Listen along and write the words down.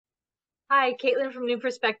Hi, Caitlin from New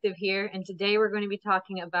Perspective here, and today we're going to be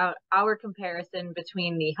talking about our comparison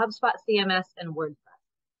between the HubSpot CMS and WordPress.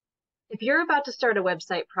 If you're about to start a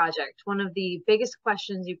website project, one of the biggest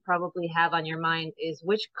questions you probably have on your mind is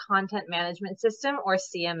which content management system or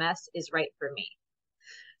CMS is right for me.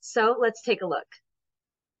 So let's take a look.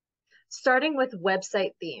 Starting with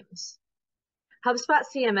website themes. HubSpot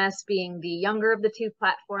CMS being the younger of the two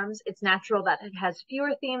platforms, it's natural that it has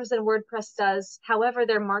fewer themes than WordPress does. However,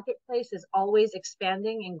 their marketplace is always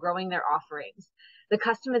expanding and growing their offerings. The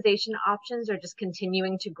customization options are just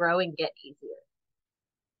continuing to grow and get easier.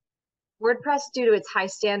 WordPress, due to its high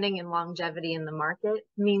standing and longevity in the market,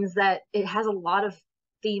 means that it has a lot of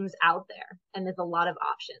themes out there and there's a lot of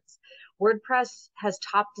options. WordPress has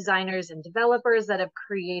top designers and developers that have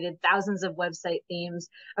created thousands of website themes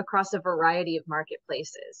across a variety of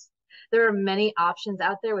marketplaces. There are many options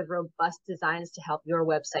out there with robust designs to help your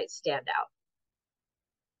website stand out.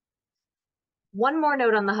 One more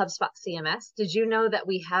note on the HubSpot CMS. Did you know that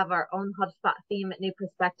we have our own HubSpot theme at New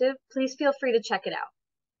Perspective? Please feel free to check it out.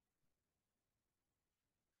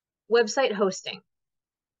 Website hosting.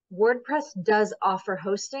 WordPress does offer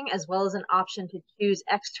hosting as well as an option to choose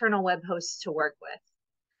external web hosts to work with.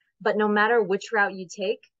 But no matter which route you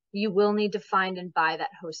take, you will need to find and buy that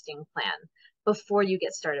hosting plan before you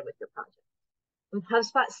get started with your project. With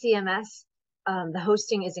HubSpot CMS, the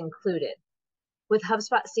hosting is included. With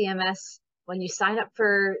HubSpot CMS, when you sign up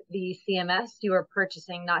for the CMS, you are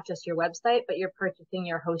purchasing not just your website, but you're purchasing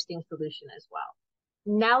your hosting solution as well.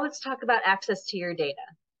 Now let's talk about access to your data.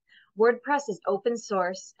 WordPress is open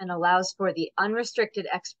source and allows for the unrestricted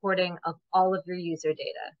exporting of all of your user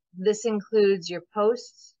data. This includes your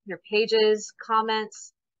posts, your pages,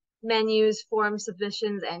 comments, menus, form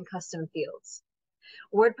submissions, and custom fields.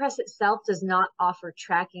 WordPress itself does not offer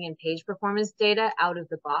tracking and page performance data out of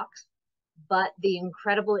the box, but the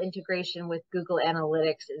incredible integration with Google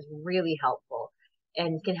Analytics is really helpful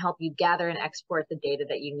and can help you gather and export the data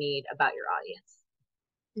that you need about your audience.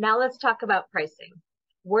 Now let's talk about pricing.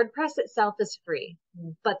 WordPress itself is free,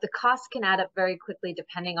 but the cost can add up very quickly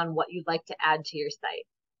depending on what you'd like to add to your site.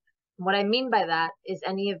 What I mean by that is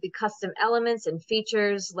any of the custom elements and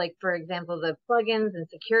features, like for example, the plugins and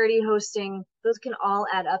security hosting, those can all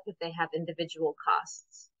add up if they have individual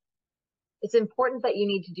costs. It's important that you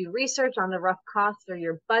need to do research on the rough costs or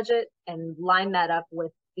your budget and line that up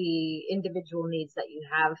with the individual needs that you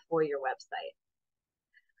have for your website.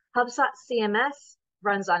 HubSpot CMS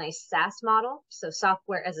runs on a SaaS model, so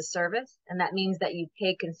software as a service, and that means that you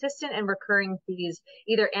pay consistent and recurring fees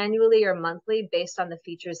either annually or monthly based on the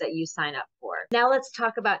features that you sign up for. Now let's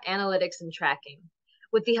talk about analytics and tracking.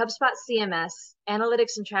 With the HubSpot CMS,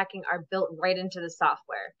 analytics and tracking are built right into the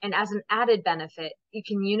software, and as an added benefit, you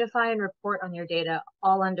can unify and report on your data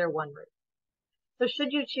all under one roof. So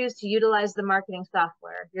should you choose to utilize the marketing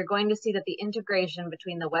software, you're going to see that the integration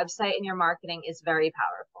between the website and your marketing is very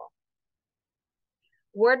powerful.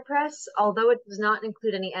 WordPress, although it does not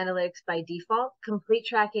include any analytics by default, complete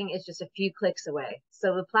tracking is just a few clicks away.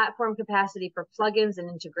 So the platform capacity for plugins and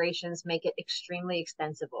integrations make it extremely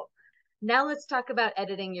extensible. Now let's talk about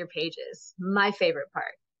editing your pages, my favorite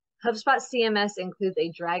part. HubSpot CMS includes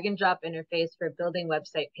a drag and drop interface for building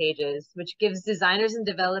website pages, which gives designers and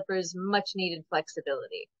developers much needed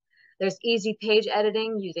flexibility. There's easy page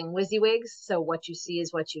editing using WYSIWYGs, so what you see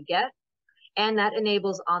is what you get. And that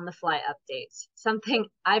enables on-the-fly updates, something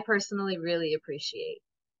I personally really appreciate.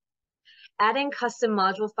 Adding custom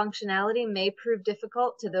module functionality may prove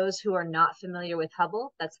difficult to those who are not familiar with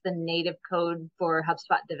Hubble. That's the native code for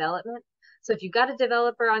HubSpot development. So if you've got a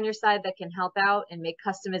developer on your side that can help out and make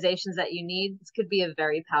customizations that you need, this could be a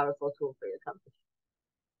very powerful tool for your company.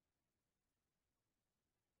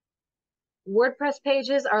 WordPress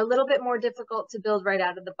pages are a little bit more difficult to build right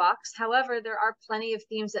out of the box. However, there are plenty of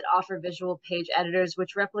themes that offer visual page editors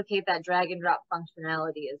which replicate that drag and drop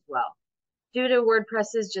functionality as well. Due to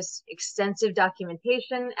WordPress's just extensive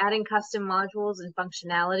documentation, adding custom modules and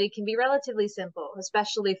functionality can be relatively simple,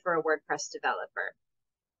 especially for a WordPress developer.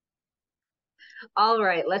 All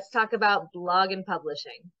right, let's talk about blog and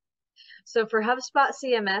publishing. So for HubSpot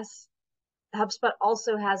CMS, HubSpot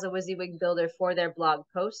also has a WYSIWYG builder for their blog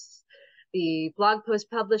posts. The blog post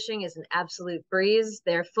publishing is an absolute breeze.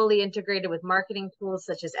 They're fully integrated with marketing tools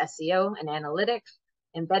such as SEO and analytics,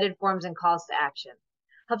 embedded forms, and calls to action.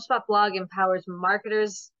 HubSpot Blog empowers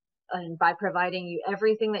marketers by providing you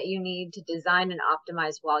everything that you need to design and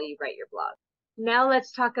optimize while you write your blog. Now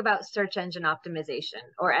let's talk about search engine optimization,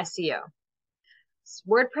 or SEO.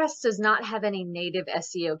 WordPress does not have any native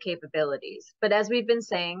SEO capabilities, but as we've been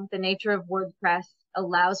saying, the nature of WordPress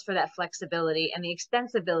allows for that flexibility and the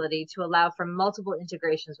extensibility to allow for multiple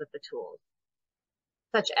integrations with the tools,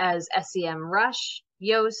 such as SEMrush,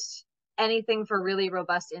 Yoast. Anything for really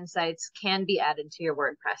robust insights can be added to your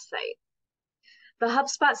WordPress site. The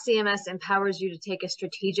HubSpot CMS empowers you to take a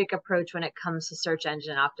strategic approach when it comes to search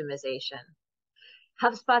engine optimization.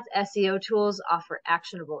 HubSpot's SEO tools offer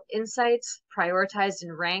actionable insights, prioritized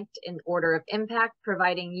and ranked in order of impact,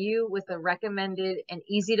 providing you with a recommended and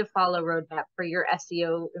easy to follow roadmap for your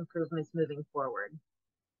SEO improvements moving forward.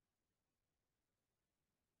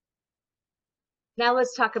 Now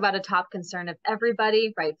let's talk about a top concern of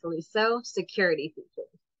everybody, rightfully so, security features.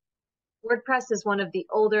 WordPress is one of the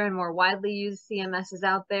older and more widely used CMSs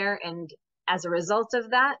out there, and as a result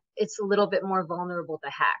of that, it's a little bit more vulnerable to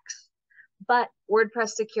hacks. But WordPress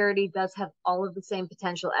security does have all of the same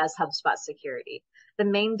potential as HubSpot security. The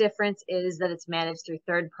main difference is that it's managed through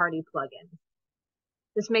third-party plugins.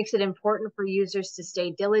 This makes it important for users to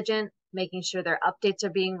stay diligent, making sure their updates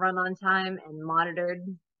are being run on time and monitored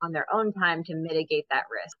on their own time to mitigate that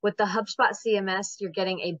risk. With the HubSpot CMS, you're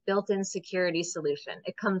getting a built-in security solution.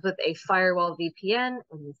 It comes with a firewall VPN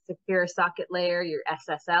and secure socket layer, your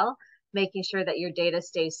SSL, making sure that your data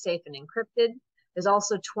stays safe and encrypted. There's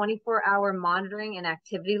also 24-hour monitoring and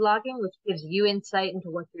activity logging, which gives you insight into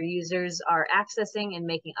what your users are accessing and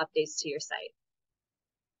making updates to your site.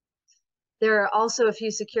 There are also a few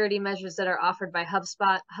security measures that are offered by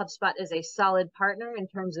HubSpot. HubSpot is a solid partner in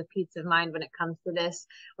terms of peace of mind when it comes to this.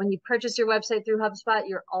 When you purchase your website through HubSpot,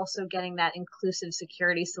 you're also getting that inclusive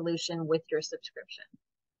security solution with your subscription.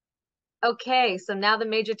 Okay, so now the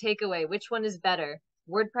major takeaway. Which one is better,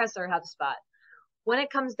 WordPress or HubSpot? When it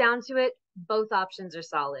comes down to it, both options are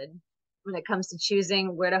solid. When it comes to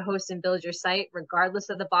choosing where to host and build your site, regardless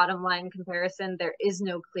of the bottom line comparison, there is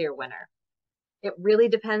no clear winner. It really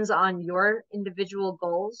depends on your individual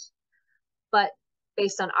goals, but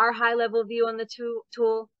based on our high-level view on the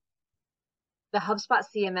tool, the HubSpot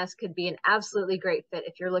CMS could be an absolutely great fit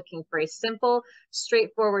if you're looking for a simple,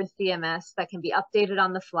 straightforward CMS that can be updated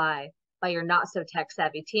on the fly by your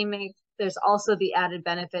not-so-tech-savvy teammates. There's also the added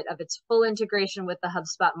benefit of its full integration with the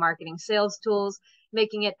HubSpot marketing sales tools,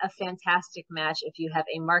 making it a fantastic match if you have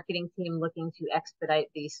a marketing team looking to expedite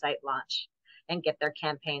the site launch and get their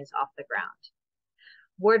campaigns off the ground.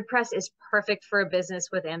 WordPress is perfect for a business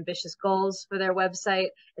with ambitious goals for their website.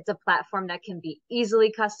 It's a platform that can be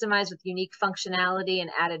easily customized with unique functionality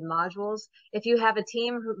and added modules. If you have a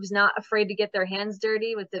team who's not afraid to get their hands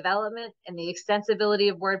dirty with development, and the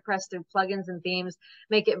extensibility of WordPress through plugins and themes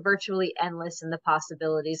make it virtually endless in the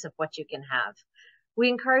possibilities of what you can have. We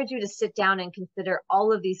encourage you to sit down and consider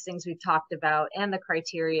all of these things we've talked about and the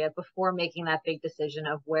criteria before making that big decision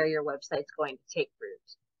of where your website's going to take root.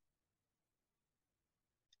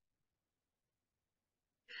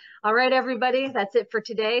 All right, everybody, that's it for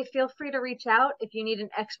today. Feel free to reach out if you need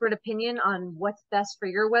an expert opinion on what's best for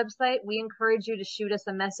your website. We encourage you to shoot us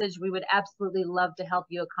a message. We would absolutely love to help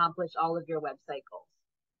you accomplish all of your website goals.